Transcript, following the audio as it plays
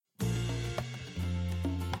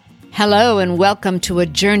Hello and welcome to A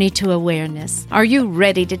Journey to Awareness. Are you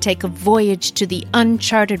ready to take a voyage to the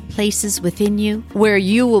uncharted places within you, where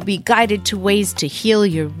you will be guided to ways to heal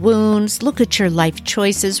your wounds, look at your life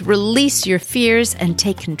choices, release your fears, and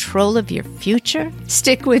take control of your future?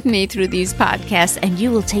 Stick with me through these podcasts and you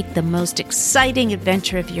will take the most exciting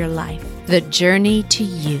adventure of your life, the journey to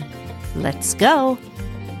you. Let's go.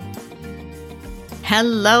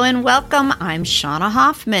 Hello and welcome. I'm Shauna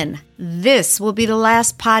Hoffman. This will be the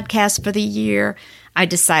last podcast for the year. I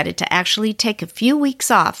decided to actually take a few weeks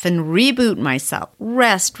off and reboot myself,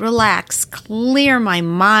 rest, relax, clear my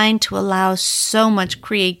mind to allow so much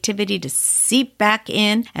creativity to seep back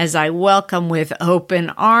in as I welcome with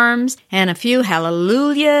open arms and a few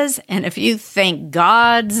hallelujahs and a few thank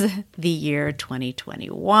gods the year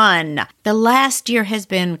 2021. The last year has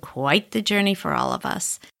been quite the journey for all of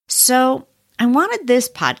us. So I wanted this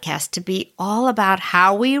podcast to be all about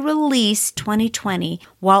how we release 2020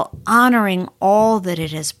 while honoring all that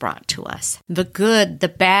it has brought to us. The good, the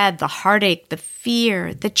bad, the heartache, the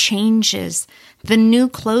fear, the changes, the new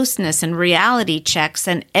closeness and reality checks,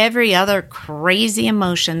 and every other crazy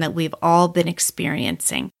emotion that we've all been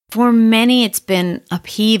experiencing. For many, it's been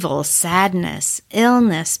upheaval, sadness,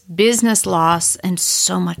 illness, business loss, and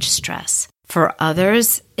so much stress. For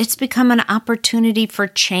others, it's become an opportunity for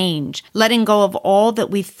change, letting go of all that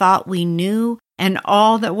we thought we knew and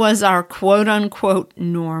all that was our quote-unquote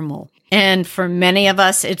normal. And for many of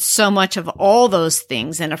us, it's so much of all those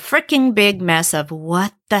things and a freaking big mess of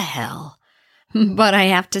what the hell. But I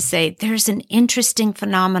have to say, there's an interesting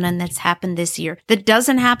phenomenon that's happened this year that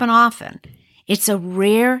doesn't happen often. It's a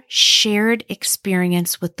rare shared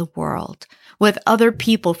experience with the world, with other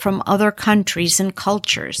people from other countries and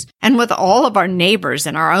cultures, and with all of our neighbors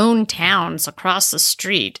in our own towns across the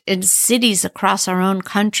street, in cities across our own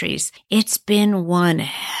countries. It's been one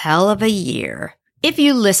hell of a year. If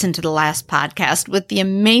you listened to the last podcast with the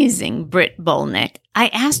amazing Britt Bolnick, I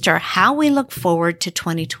asked her how we look forward to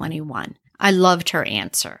 2021. I loved her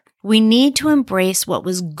answer. We need to embrace what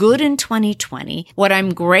was good in 2020, what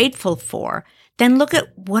I'm grateful for, then look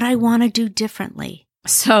at what I want to do differently.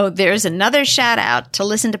 So there's another shout out to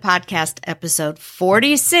listen to podcast episode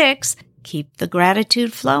 46, Keep the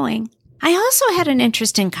Gratitude Flowing. I also had an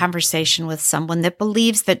interesting conversation with someone that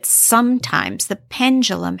believes that sometimes the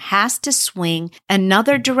pendulum has to swing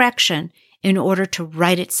another direction in order to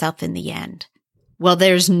right itself in the end. Well,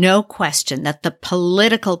 there's no question that the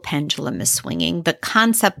political pendulum is swinging, the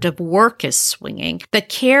concept of work is swinging, the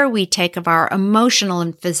care we take of our emotional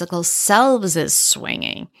and physical selves is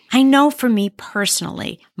swinging. I know for me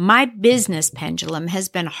personally, my business pendulum has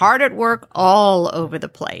been hard at work all over the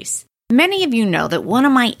place. Many of you know that one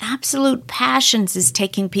of my absolute passions is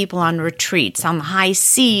taking people on retreats on the high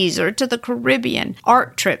seas or to the Caribbean,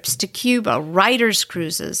 art trips to Cuba, writers'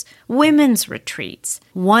 cruises, women's retreats.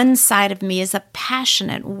 One side of me is a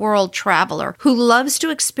passionate world traveler who loves to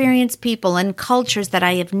experience people and cultures that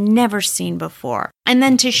I have never seen before, and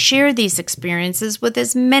then to share these experiences with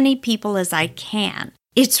as many people as I can.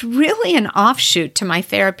 It's really an offshoot to my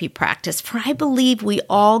therapy practice, for I believe we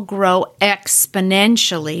all grow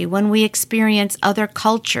exponentially when we experience other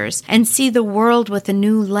cultures and see the world with a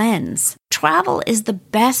new lens. Travel is the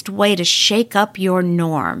best way to shake up your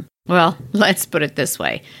norm. Well, let's put it this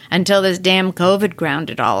way. Until this damn COVID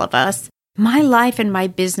grounded all of us, my life and my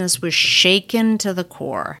business was shaken to the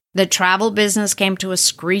core. The travel business came to a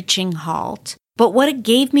screeching halt. But what it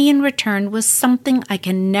gave me in return was something I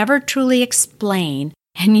can never truly explain,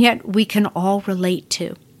 and yet we can all relate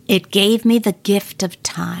to. It gave me the gift of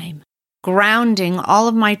time. Grounding all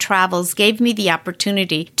of my travels gave me the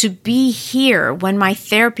opportunity to be here when my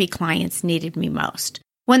therapy clients needed me most.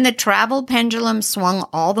 When the travel pendulum swung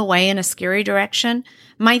all the way in a scary direction,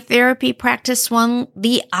 my therapy practice swung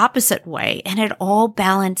the opposite way, and it all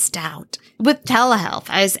balanced out. With telehealth,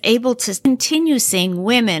 I was able to continue seeing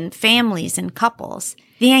women, families, and couples.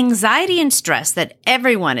 The anxiety and stress that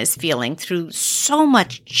everyone is feeling through so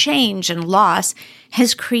much change and loss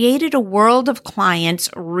has created a world of clients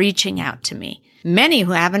reaching out to me, many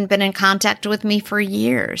who haven't been in contact with me for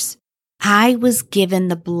years. I was given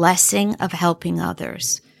the blessing of helping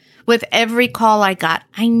others. With every call I got,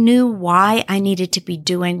 I knew why I needed to be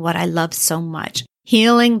doing what I love so much,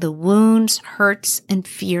 healing the wounds, hurts, and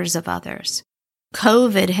fears of others.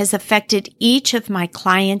 COVID has affected each of my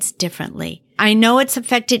clients differently. I know it's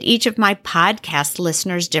affected each of my podcast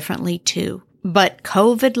listeners differently too. But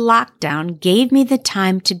COVID lockdown gave me the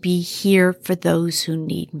time to be here for those who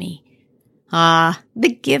need me.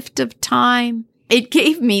 The gift of time. It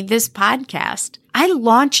gave me this podcast. I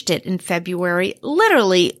launched it in February,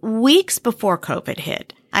 literally weeks before COVID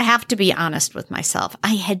hit. I have to be honest with myself.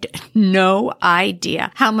 I had no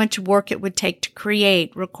idea how much work it would take to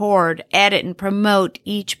create, record, edit, and promote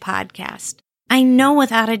each podcast. I know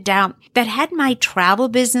without a doubt that had my travel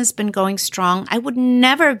business been going strong, I would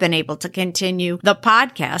never have been able to continue the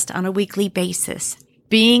podcast on a weekly basis.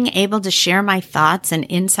 Being able to share my thoughts and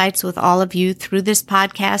insights with all of you through this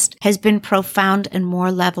podcast has been profound in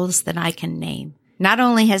more levels than I can name. Not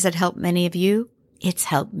only has it helped many of you, it's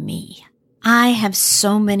helped me. I have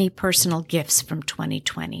so many personal gifts from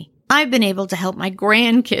 2020. I've been able to help my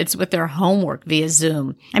grandkids with their homework via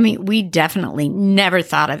Zoom. I mean, we definitely never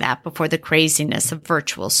thought of that before the craziness of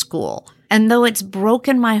virtual school. And though it's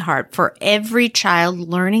broken my heart for every child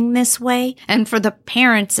learning this way and for the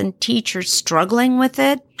parents and teachers struggling with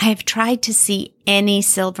it, I have tried to see any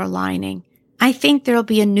silver lining. I think there'll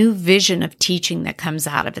be a new vision of teaching that comes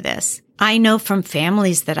out of this. I know from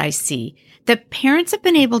families that I see that parents have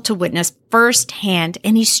been able to witness firsthand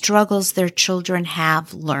any struggles their children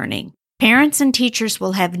have learning. Parents and teachers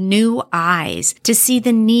will have new eyes to see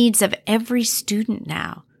the needs of every student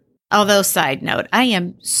now. Although, side note, I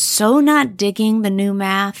am so not digging the new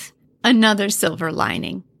math. Another silver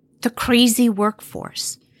lining, the crazy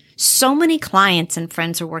workforce. So many clients and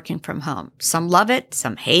friends are working from home. Some love it,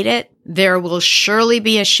 some hate it. There will surely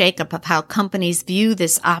be a shakeup of how companies view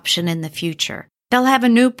this option in the future. They'll have a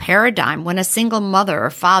new paradigm when a single mother or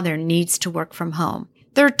father needs to work from home.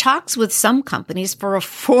 There are talks with some companies for a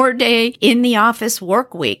 4-day in-the-office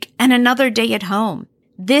work week and another day at home.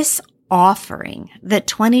 This offering that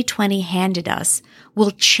 2020 handed us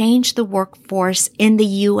will change the workforce in the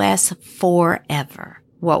U.S. forever.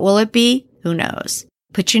 What will it be? Who knows?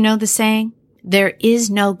 But you know the saying? There is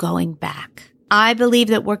no going back. I believe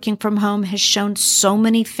that working from home has shown so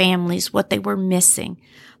many families what they were missing,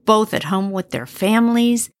 both at home with their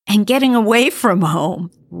families and getting away from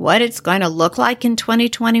home. What it's going to look like in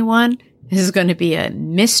 2021 is going to be a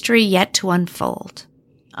mystery yet to unfold.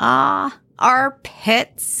 Our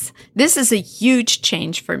pets. This is a huge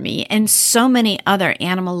change for me and so many other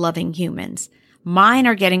animal-loving humans. Mine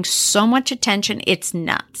are getting so much attention, it's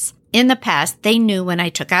nuts. In the past, they knew when I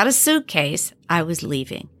took out a suitcase, I was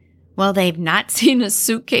leaving. Well, they've not seen a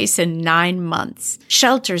suitcase in 9 months.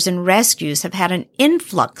 Shelters and rescues have had an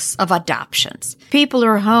influx of adoptions. People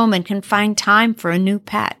are home and can find time for a new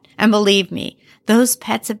pet. And believe me, those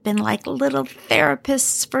pets have been like little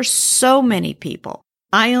therapists for so many people.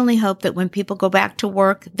 I only hope that when people go back to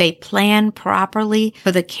work, they plan properly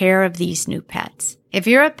for the care of these new pets. If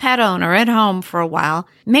you're a pet owner at home for a while,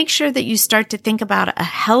 make sure that you start to think about a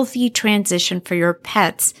healthy transition for your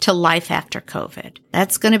pets to life after COVID.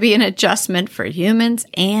 That's going to be an adjustment for humans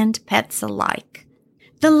and pets alike.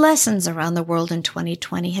 The lessons around the world in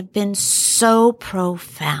 2020 have been so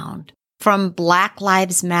profound. From Black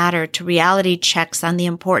Lives Matter to reality checks on the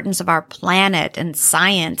importance of our planet and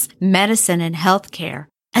science, medicine, and healthcare.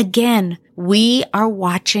 Again, we are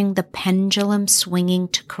watching the pendulum swinging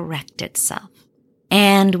to correct itself.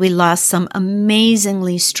 And we lost some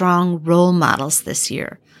amazingly strong role models this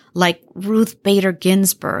year, like Ruth Bader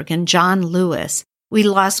Ginsburg and John Lewis. We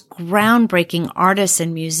lost groundbreaking artists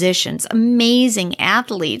and musicians, amazing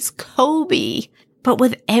athletes, Kobe. But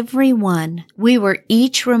with everyone, we were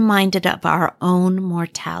each reminded of our own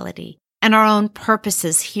mortality and our own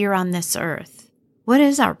purposes here on this earth. What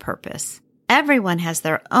is our purpose? Everyone has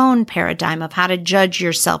their own paradigm of how to judge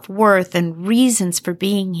your self-worth and reasons for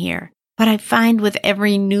being here. But I find with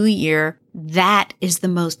every new year, that is the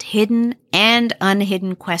most hidden and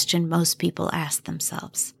unhidden question most people ask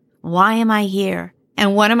themselves. Why am I here?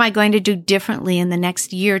 And what am I going to do differently in the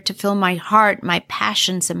next year to fill my heart, my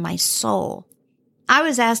passions, and my soul? I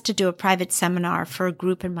was asked to do a private seminar for a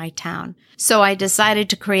group in my town, so I decided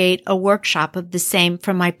to create a workshop of the same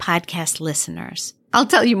for my podcast listeners. I'll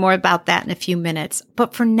tell you more about that in a few minutes,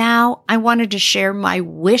 but for now, I wanted to share my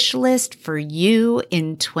wish list for you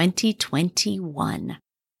in 2021.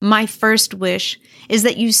 My first wish is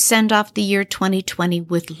that you send off the year 2020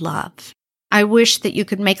 with love. I wish that you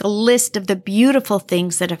could make a list of the beautiful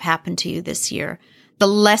things that have happened to you this year. The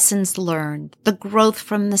lessons learned, the growth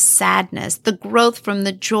from the sadness, the growth from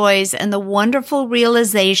the joys, and the wonderful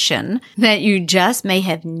realization that you just may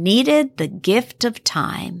have needed the gift of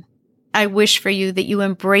time. I wish for you that you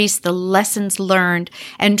embrace the lessons learned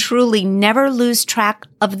and truly never lose track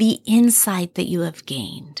of the insight that you have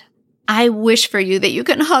gained. I wish for you that you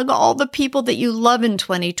can hug all the people that you love in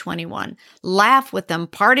 2021, laugh with them,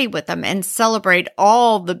 party with them, and celebrate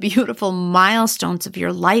all the beautiful milestones of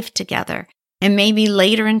your life together. And maybe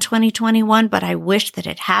later in 2021, but I wish that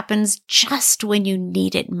it happens just when you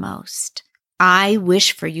need it most. I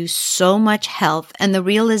wish for you so much health and the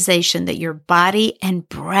realization that your body and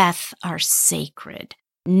breath are sacred,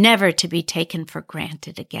 never to be taken for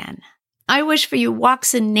granted again. I wish for you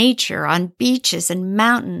walks in nature, on beaches and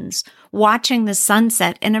mountains, watching the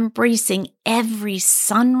sunset and embracing every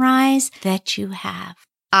sunrise that you have.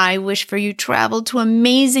 I wish for you travel to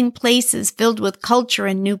amazing places filled with culture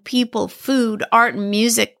and new people, food, art, and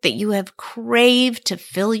music that you have craved to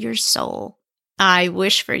fill your soul. I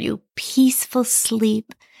wish for you peaceful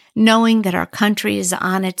sleep, knowing that our country is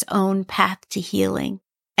on its own path to healing.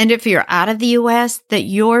 And if you're out of the U.S., that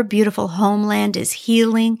your beautiful homeland is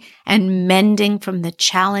healing and mending from the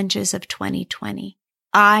challenges of 2020.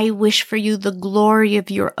 I wish for you the glory of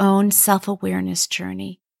your own self-awareness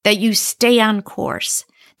journey, that you stay on course,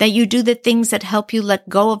 that you do the things that help you let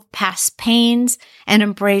go of past pains and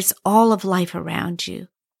embrace all of life around you,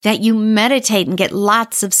 that you meditate and get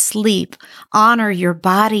lots of sleep, honor your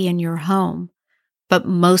body and your home. But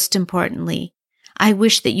most importantly, I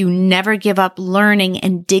wish that you never give up learning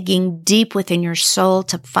and digging deep within your soul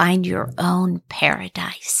to find your own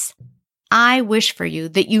paradise. I wish for you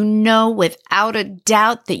that you know without a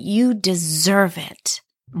doubt that you deserve it.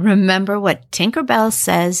 Remember what Tinkerbell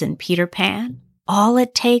says in Peter Pan? All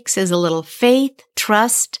it takes is a little faith,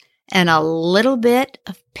 trust, and a little bit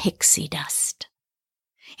of pixie dust.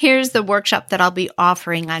 Here's the workshop that I'll be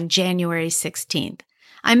offering on January 16th.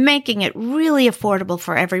 I'm making it really affordable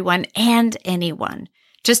for everyone and anyone.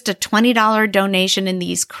 Just a $20 donation in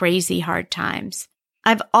these crazy hard times.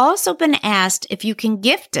 I've also been asked if you can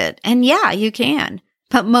gift it, and yeah, you can.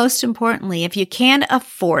 But most importantly, if you can't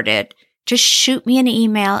afford it, just shoot me an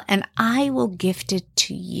email and I will gift it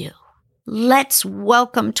to you. Let's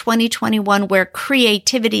welcome 2021 where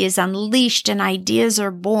creativity is unleashed and ideas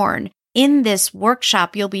are born. In this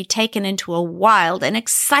workshop, you'll be taken into a wild and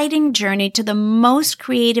exciting journey to the most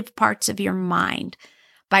creative parts of your mind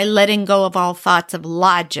by letting go of all thoughts of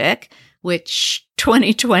logic, which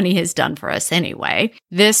 2020 has done for us anyway.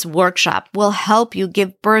 This workshop will help you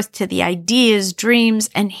give birth to the ideas, dreams,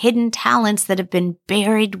 and hidden talents that have been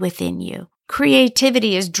buried within you.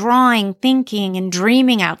 Creativity is drawing, thinking, and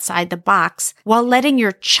dreaming outside the box while letting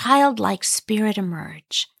your childlike spirit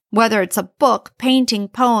emerge. Whether it's a book, painting,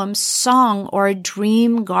 poem, song, or a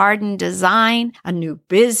dream garden design, a new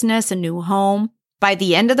business, a new home. By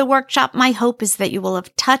the end of the workshop, my hope is that you will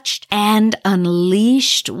have touched and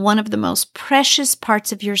unleashed one of the most precious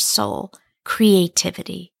parts of your soul,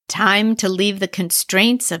 creativity. Time to leave the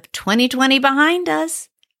constraints of 2020 behind us.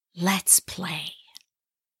 Let's play.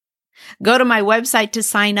 Go to my website to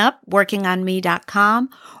sign up, workingonme.com,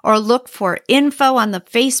 or look for info on the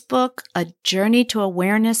Facebook, A Journey to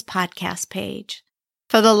Awareness podcast page.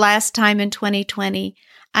 For the last time in 2020,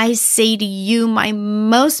 I say to you, my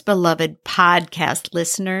most beloved podcast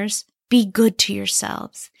listeners, be good to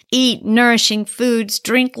yourselves. Eat nourishing foods,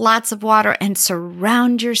 drink lots of water, and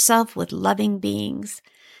surround yourself with loving beings.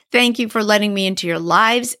 Thank you for letting me into your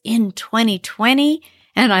lives in 2020.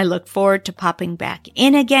 And I look forward to popping back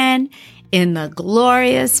in again in the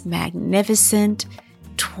glorious, magnificent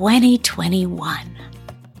 2021.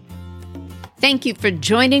 Thank you for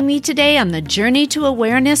joining me today on the Journey to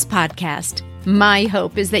Awareness podcast. My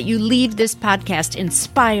hope is that you leave this podcast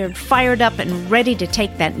inspired, fired up, and ready to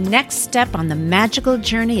take that next step on the magical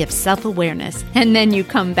journey of self-awareness. And then you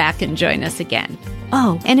come back and join us again.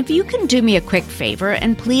 Oh, and if you can do me a quick favor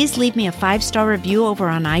and please leave me a 5-star review over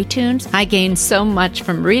on iTunes. I gain so much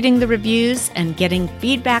from reading the reviews and getting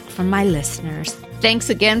feedback from my listeners. Thanks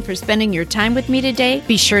again for spending your time with me today.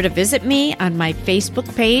 Be sure to visit me on my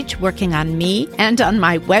Facebook page, Working on Me, and on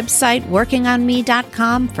my website,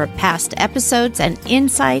 workingonme.com, for past episodes and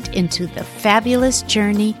insight into the fabulous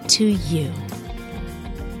journey to you.